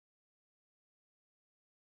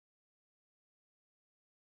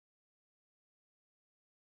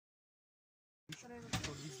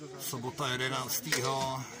Sobota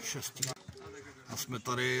 11.6. A jsme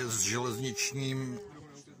tady s železničním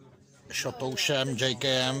šatoušem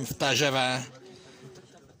JKM v TGV,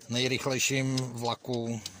 nejrychlejším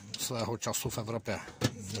vlaku svého času v Evropě.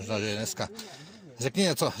 Možná, že je dneska. Řekni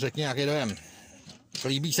něco, řekni nějaký dojem.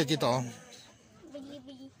 Líbí se ti to?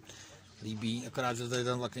 Líbí, akorát, že tady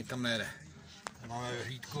ten vlak někam nejde. Máme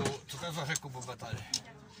vyhlídku. Co to je za řeku, Bobe, tady?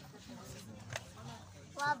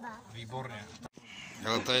 Výborně.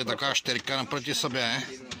 Ale tady je taková čtyřka naproti sobě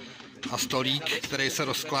a stolík, který se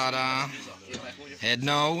rozkládá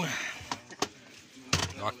jednou,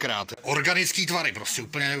 dvakrát. Organický tvary, prostě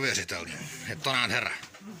úplně neuvěřitelný. Je to nádhera.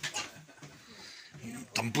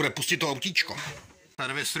 Tam bude pustit to autíčko.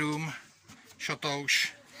 Service room,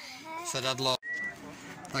 šatouš, sedadlo.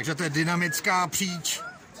 Takže to je dynamická příč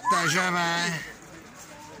TGV.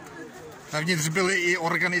 Vevnitř byly i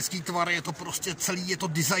organický tvary, je to prostě celý, je to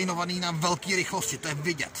designovaný na velké rychlosti, to je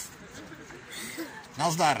vidět.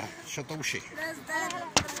 Nazdar, šatouši.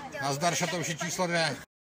 Nazdar, šatouši číslo 2.